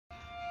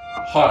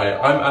Hi,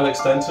 I'm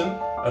Alex Denton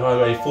and I'm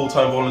a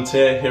full-time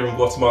volunteer here in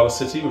Guatemala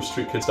City with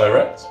Street Kids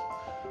Direct.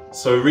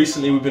 So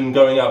recently we've been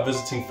going out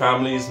visiting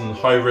families and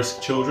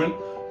high-risk children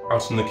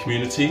out in the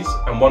communities,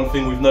 and one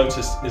thing we've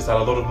noticed is that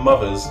a lot of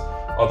mothers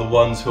are the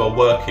ones who are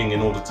working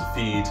in order to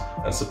feed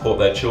and support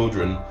their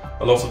children.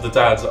 A lot of the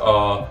dads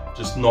are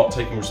just not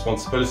taking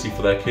responsibility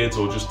for their kids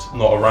or just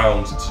not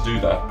around to do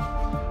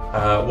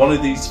that. One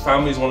of these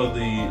families, one of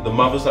the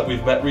mothers that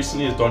we've met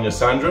recently is Doña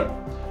Sandra,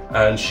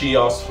 and she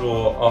asked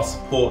for our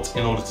support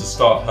in order to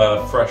start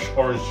her fresh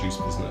orange juice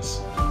business.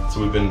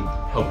 So we've been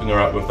helping her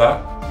out with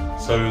that.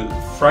 So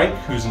Frank,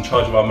 who's in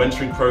charge of our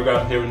mentoring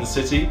program here in the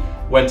city,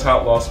 went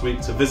out last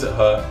week to visit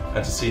her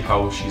and to see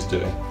how she's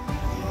doing.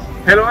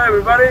 Hello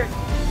everybody!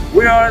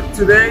 We are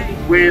today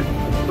with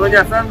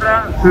Doña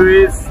Sandra, who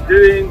is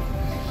doing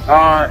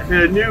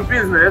her new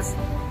business.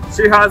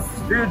 She has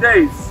few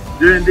days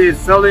doing this,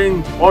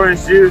 selling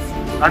orange juice,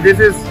 and this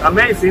is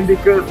amazing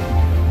because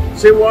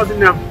she was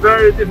in a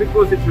very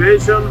difficult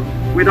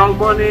situation, without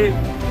money,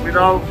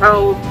 without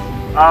help.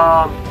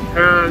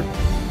 Her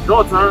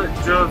daughter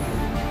just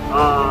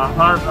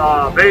had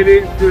a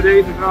baby 2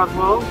 days ago as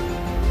well.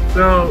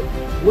 So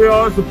we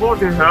are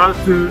supporting her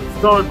to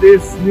start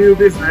this new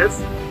business,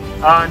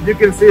 and you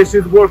can see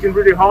she's working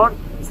really hard,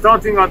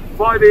 starting at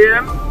 5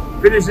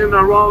 AM, finishing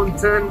around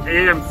 10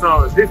 AM.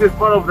 So this is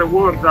part of the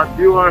work that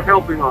you are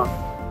helping us.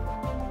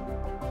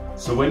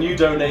 So when you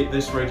donate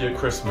this Radio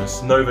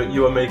Christmas, know that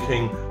you are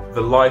making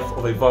the life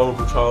of a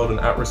vulnerable child and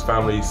at-risk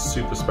family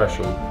super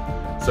special.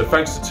 So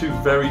thanks to two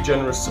very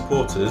generous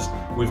supporters,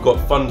 we've got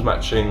fund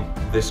matching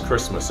this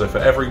Christmas. So for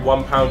every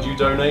 £1 you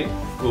donate,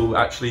 we'll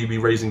actually be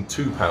raising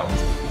 £2.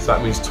 So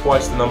that means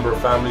twice the number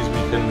of families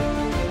we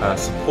can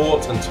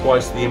support and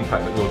twice the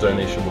impact that your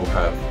donation will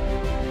have.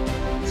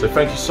 So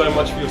thank you so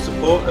much for your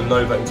support, and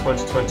know that in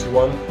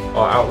 2021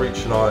 our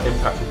outreach and our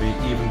impact will be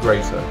even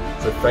greater.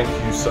 So thank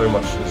you so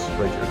much for this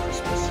Radio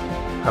Christmas.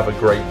 Have a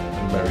great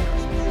and Merry Christmas.